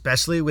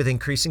 especially with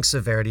increasing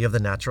severity of the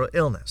natural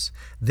illness.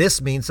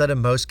 This means that in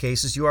most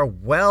cases you are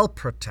well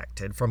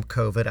protected from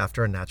COVID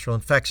after a natural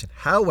infection.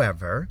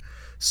 However,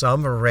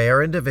 some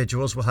rare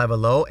individuals will have a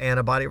low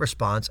antibody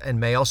response and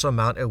may also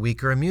mount a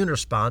weaker immune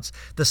response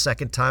the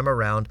second time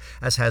around,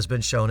 as has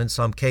been shown in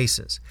some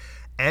cases.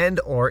 And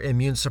or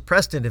immune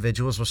suppressed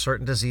individuals with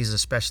certain diseases,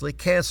 especially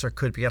cancer,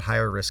 could be at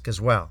higher risk as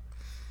well.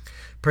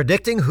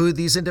 Predicting who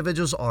these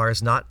individuals are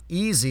is not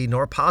easy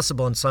nor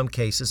possible in some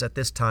cases at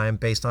this time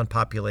based on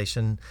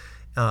population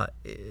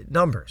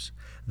numbers.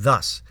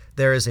 Thus,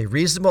 there is a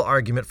reasonable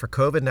argument for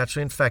COVID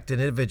naturally infected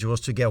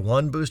individuals to get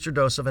one booster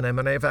dose of an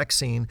mRNA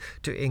vaccine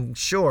to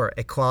ensure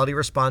a quality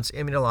response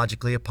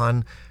immunologically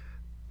upon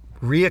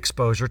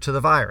re-exposure to the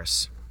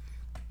virus.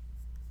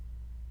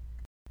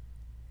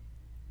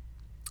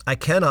 I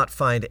cannot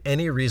find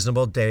any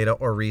reasonable data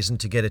or reason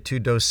to get a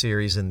 2-dose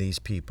series in these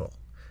people.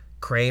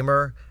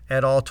 Kramer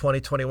et al.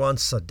 2021,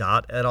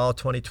 Sadat et al.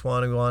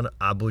 2021,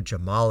 Abu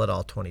Jamal et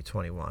al.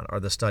 2021 are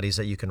the studies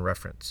that you can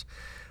reference.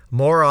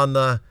 More on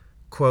the,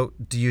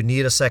 quote, do you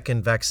need a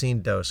second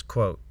vaccine dose,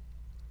 quote,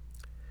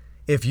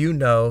 if you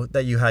know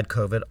that you had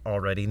COVID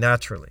already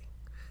naturally.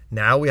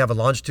 Now we have a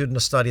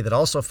longitudinal study that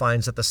also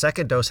finds that the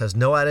second dose has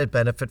no added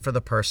benefit for the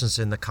persons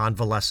in the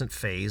convalescent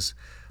phase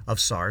of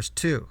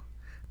SARS-2.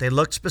 They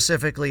looked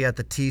specifically at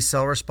the T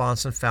cell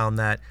response and found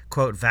that,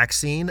 quote,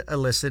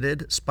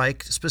 vaccine-elicited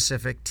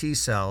spike-specific T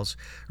cells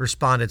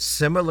responded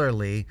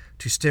similarly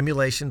to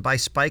stimulation by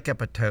spike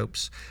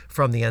epitopes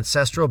from the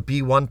ancestral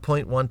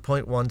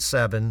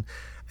B1.1.17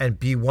 and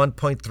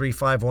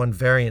B1.351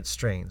 variant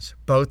strains,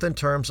 both in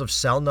terms of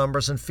cell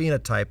numbers and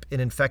phenotype in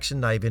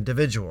infection-naive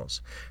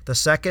individuals. The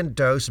second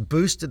dose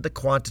boosted the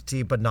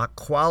quantity but not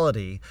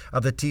quality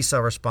of the T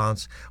cell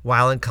response,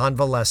 while in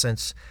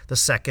convalescence, the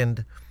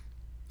second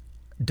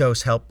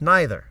dose helped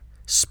neither.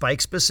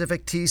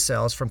 Spike-specific T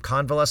cells from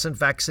convalescent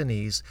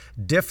vaccinees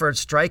differed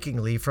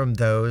strikingly from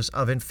those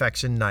of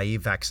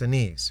infection-naive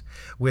vaccinees,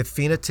 with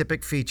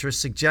phenotypic features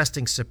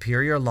suggesting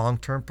superior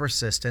long-term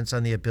persistence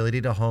and the ability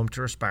to home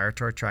to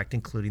respiratory tract,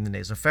 including the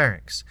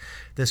nasopharynx.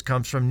 This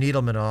comes from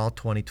Needleman et al.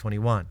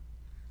 2021.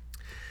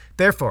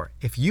 Therefore,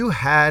 if you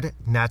had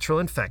natural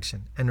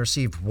infection and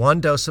received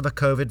one dose of a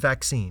COVID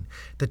vaccine,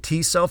 the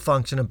T cell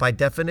function and by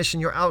definition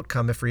your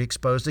outcome if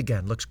re-exposed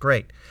again looks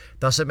great.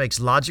 Thus, it makes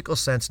logical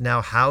sense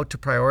now how to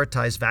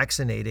prioritize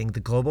vaccinating the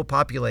global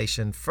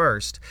population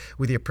first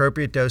with the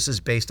appropriate doses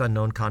based on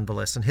known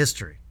convalescent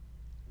history.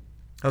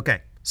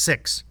 Okay,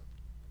 6.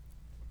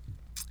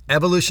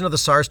 Evolution of the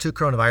SARS-2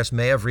 coronavirus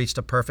may have reached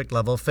a perfect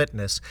level of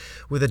fitness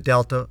with the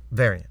Delta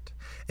variant.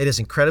 It is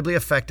incredibly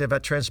effective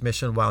at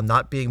transmission while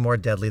not being more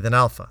deadly than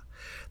Alpha.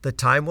 The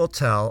time will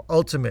tell,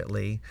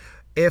 ultimately,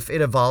 if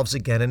it evolves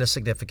again in a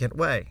significant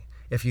way.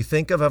 If you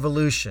think of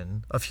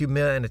evolution of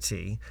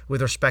humanity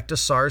with respect to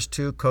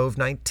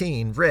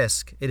SARS-2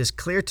 risk, it is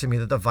clear to me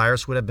that the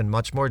virus would have been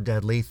much more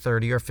deadly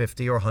 30 or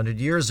 50 or 100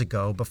 years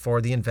ago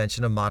before the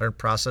invention of modern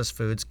processed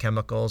foods,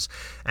 chemicals,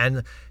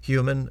 and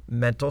human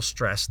mental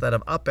stress that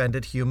have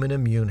upended human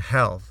immune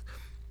health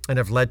and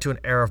have led to an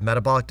era of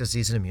metabolic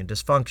disease and immune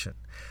dysfunction.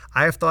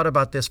 I have thought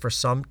about this for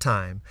some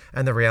time,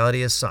 and the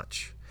reality is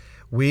such.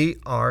 We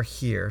are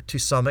here to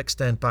some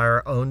extent by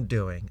our own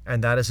doing,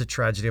 and that is a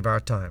tragedy of our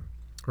time.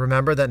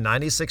 Remember that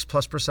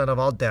 96+% of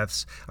all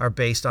deaths are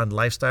based on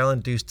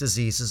lifestyle-induced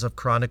diseases of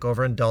chronic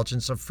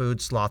overindulgence of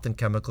food, sloth, and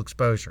chemical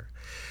exposure.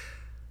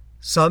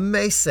 Some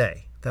may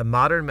say that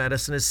modern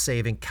medicine is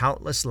saving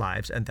countless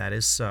lives, and that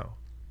is so.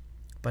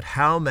 But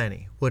how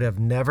many would have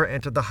never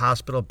entered the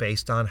hospital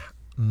based on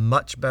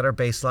much better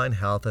baseline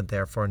health and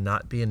therefore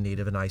not be in need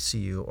of an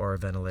ICU or a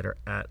ventilator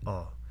at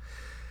all?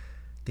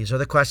 These are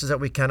the questions that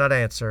we cannot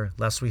answer,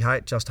 lest we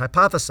just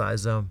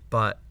hypothesize them,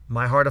 but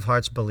my heart of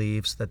hearts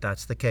believes that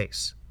that's the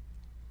case.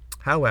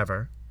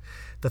 However,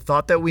 the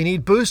thought that we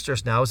need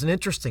boosters now is an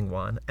interesting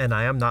one, and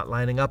I am not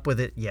lining up with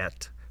it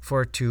yet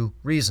for 2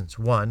 reasons.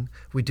 1,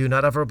 we do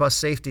not have robust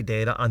safety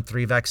data on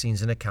 3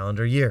 vaccines in a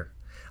calendar year.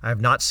 I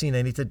have not seen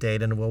any to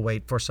date and will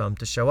wait for some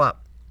to show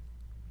up.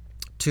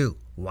 2,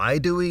 why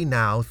do we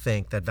now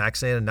think that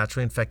vaccinated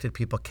naturally infected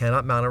people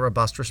cannot mount a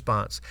robust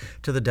response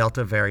to the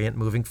Delta variant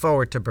moving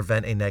forward to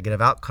prevent a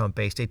negative outcome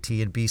based on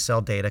T and B cell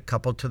data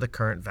coupled to the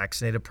current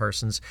vaccinated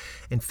person's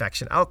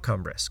infection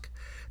outcome risk?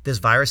 This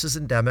virus is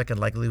endemic and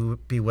likely will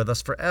be with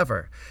us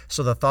forever,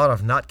 so the thought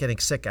of not getting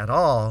sick at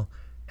all,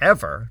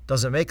 ever,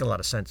 doesn't make a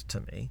lot of sense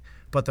to me.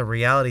 But the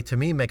reality to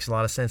me makes a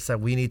lot of sense that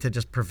we need to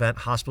just prevent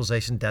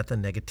hospitalization, death,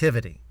 and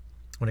negativity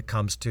when it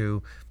comes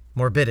to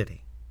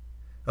morbidity.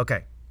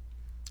 Okay.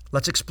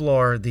 Let's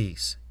explore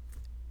these.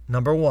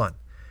 Number 1,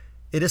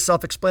 it is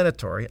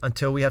self-explanatory.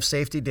 Until we have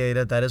safety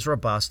data that is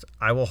robust,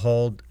 I will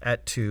hold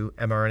at 2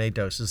 mRNA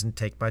doses and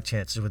take my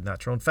chances with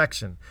natural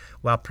infection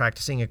while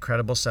practicing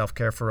incredible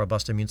self-care for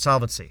robust immune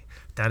solvency.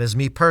 That is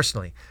me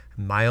personally,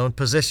 my own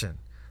position.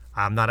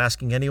 I'm not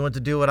asking anyone to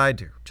do what I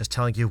do, just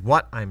telling you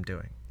what I'm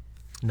doing.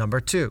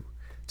 Number 2,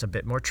 it's a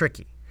bit more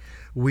tricky.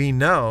 We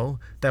know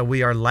that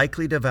we are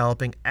likely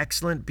developing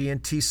excellent B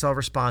and T cell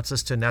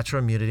responses to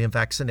natural immunity and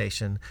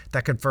vaccination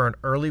that confer an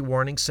early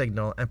warning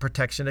signal and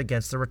protection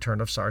against the return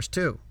of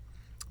SARS-2.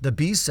 The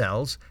B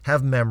cells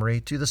have memory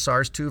to the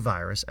SARS-2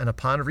 virus, and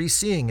upon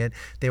re-seeing it,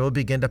 they will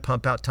begin to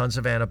pump out tons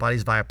of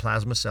antibodies via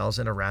plasma cells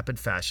in a rapid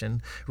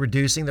fashion,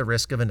 reducing the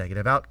risk of a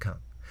negative outcome.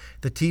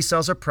 The T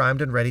cells are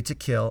primed and ready to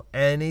kill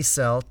any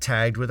cell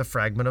tagged with a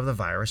fragment of the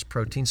virus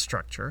protein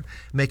structure,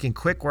 making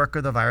quick work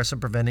of the virus and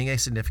preventing a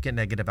significant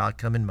negative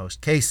outcome in most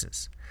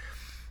cases.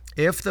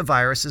 If the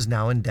virus is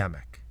now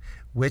endemic,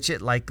 which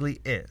it likely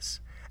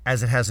is,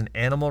 as it has an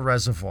animal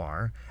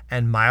reservoir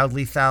and mild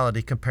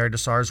lethality compared to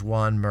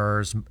SARS-1,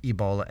 MERS,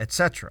 Ebola,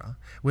 etc.,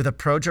 with a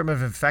prodrome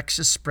of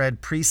infectious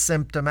spread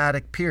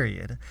pre-symptomatic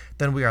period,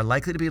 then we are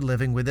likely to be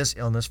living with this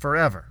illness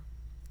forever.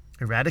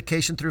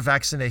 Eradication through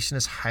vaccination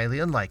is highly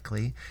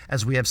unlikely,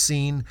 as we have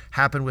seen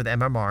happen with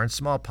MMR and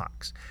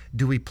smallpox.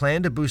 Do we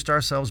plan to boost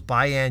ourselves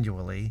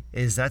biannually?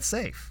 Is that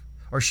safe?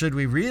 Or should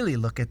we really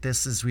look at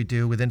this as we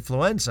do with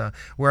influenza,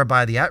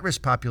 whereby the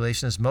at-risk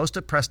population is most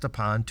pressed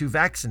upon to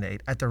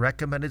vaccinate at the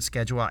recommended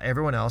schedule while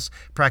everyone else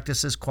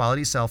practices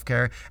quality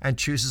self-care and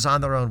chooses on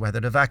their own whether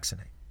to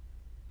vaccinate?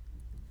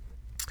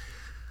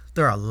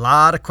 There are a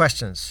lot of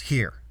questions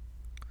here.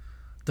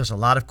 There's a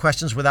lot of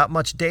questions without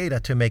much data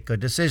to make good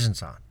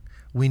decisions on.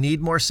 We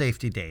need more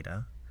safety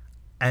data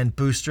and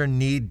booster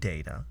need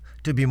data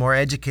to be more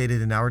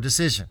educated in our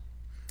decision.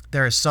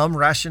 There is some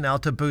rationale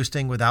to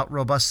boosting without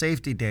robust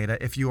safety data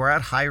if you are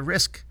at high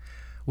risk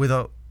with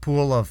a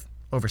pool of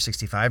over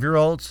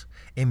 65-year-olds,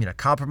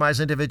 immunocompromised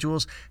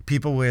individuals,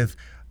 people with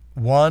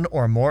one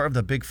or more of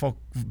the big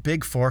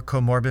four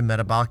comorbid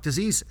metabolic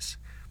diseases.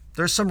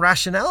 There's some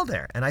rationale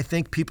there, and I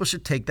think people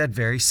should take that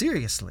very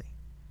seriously.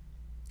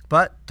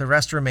 But the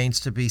rest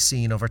remains to be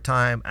seen over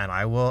time, and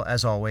I will,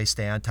 as always,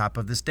 stay on top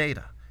of this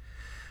data.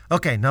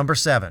 Okay, number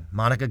 7,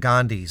 Monica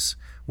Gandhi's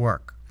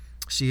work.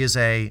 She is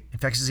an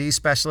infectious disease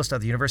specialist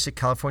at the University of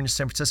California,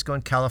 San Francisco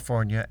in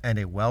California, and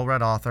a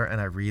well-read author, and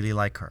I really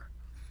like her.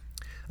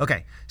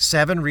 Okay,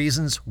 7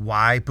 reasons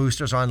why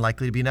boosters are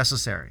unlikely to be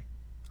necessary.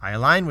 I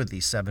align with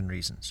these 7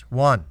 reasons.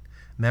 1,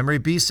 memory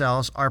B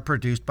cells are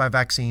produced by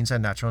vaccines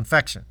and natural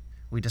infection.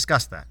 We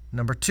discussed that.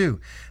 Number 2,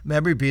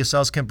 memory B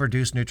cells can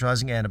produce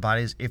neutralizing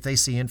antibodies if they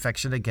see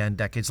infection again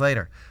decades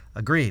later.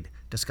 Agreed.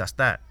 Discussed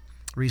that.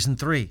 Reason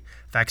 3,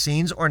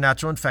 vaccines or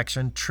natural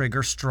infection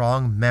trigger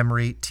strong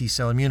memory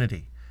T-cell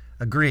immunity.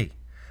 Agree.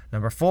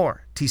 Number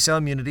 4, T-cell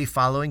immunity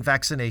following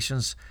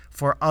vaccinations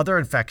for other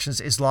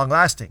infections is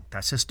long-lasting.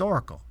 That's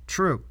historical.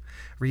 True.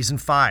 Reason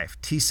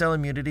 5, T-cell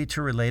immunity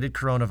to related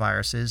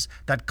coronaviruses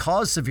that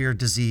cause severe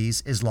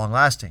disease is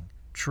long-lasting.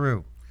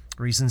 True.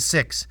 Reason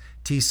 6,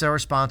 T-cell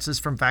responses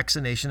from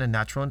vaccination and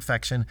natural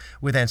infection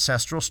with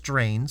ancestral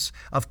strains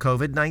of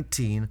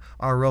COVID-19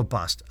 are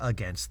robust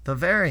against the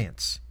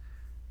variants.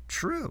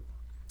 True.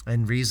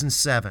 And reason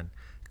 7,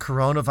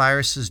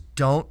 coronaviruses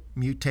don't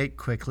mutate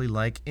quickly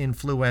like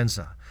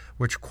influenza,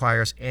 which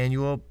requires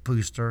annual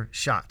booster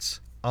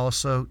shots.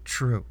 Also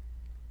true.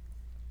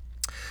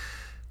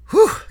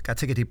 Whew, got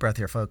to take a deep breath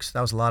here, folks.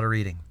 That was a lot of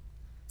reading.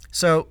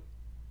 So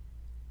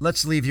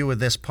let's leave you with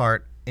this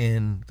part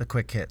in the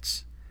quick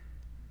hits.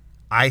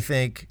 I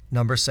think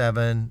number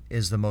 7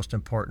 is the most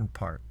important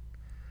part.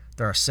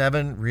 There are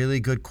 7 really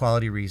good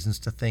quality reasons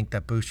to think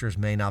that boosters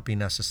may not be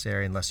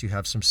necessary unless you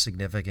have some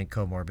significant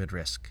comorbid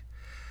risk.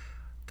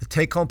 The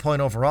take-home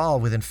point overall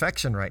with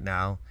infection right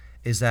now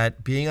is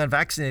that being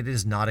unvaccinated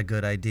is not a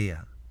good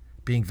idea.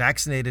 Being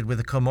vaccinated with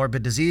a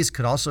comorbid disease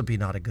could also be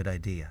not a good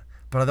idea.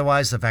 But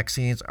otherwise, the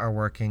vaccines are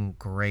working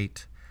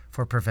great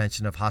for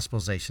prevention of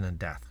hospitalization and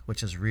death,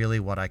 which is really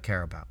what I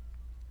care about.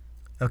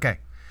 Okay.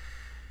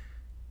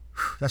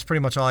 That's pretty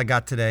much all I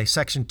got today.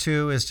 Section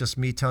 2 is just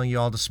me telling you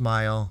all to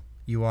smile.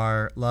 You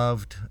are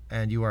loved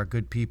and you are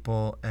good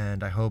people,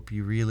 and I hope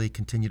you really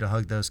continue to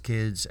hug those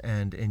kids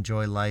and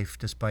enjoy life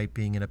despite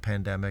being in a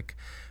pandemic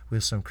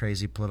with some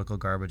crazy political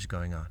garbage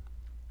going on.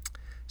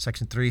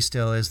 Section 3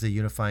 still is the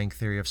unifying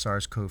theory of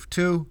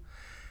SARS-CoV-2,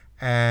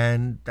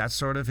 and that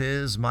sort of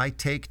is my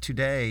take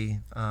today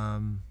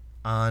on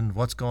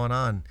what's going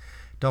on.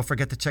 Don't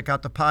forget to check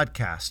out the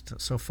podcast.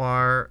 So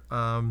far,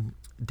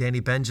 Danny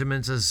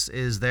Benjamins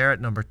is there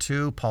at number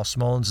 2. Paul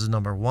Smolens is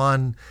number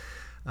 1.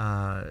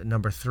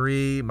 Number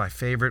 3, my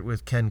favorite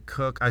with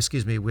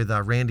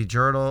Randy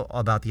Jerdal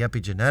about the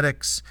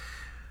epigenetics,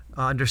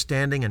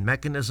 understanding and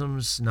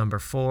mechanisms. Number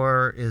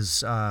 4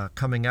 is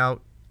coming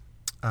out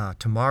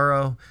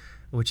tomorrow,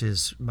 which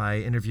is my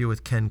interview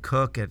with Ken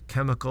Cook at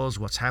Chemicals,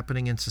 what's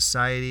happening in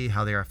society,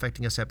 how they are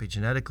affecting us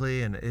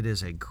epigenetically, and it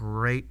is a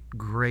great,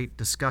 great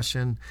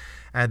discussion.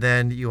 And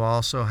then you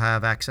also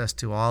have access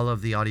to all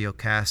of the audio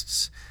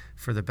casts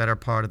for the better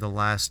part of the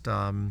last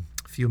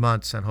few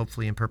months and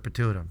hopefully in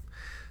perpetuitum.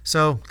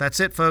 So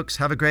that's it, folks.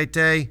 Have a great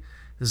day.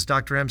 This is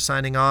Dr. M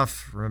signing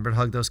off. Remember to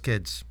hug those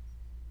kids.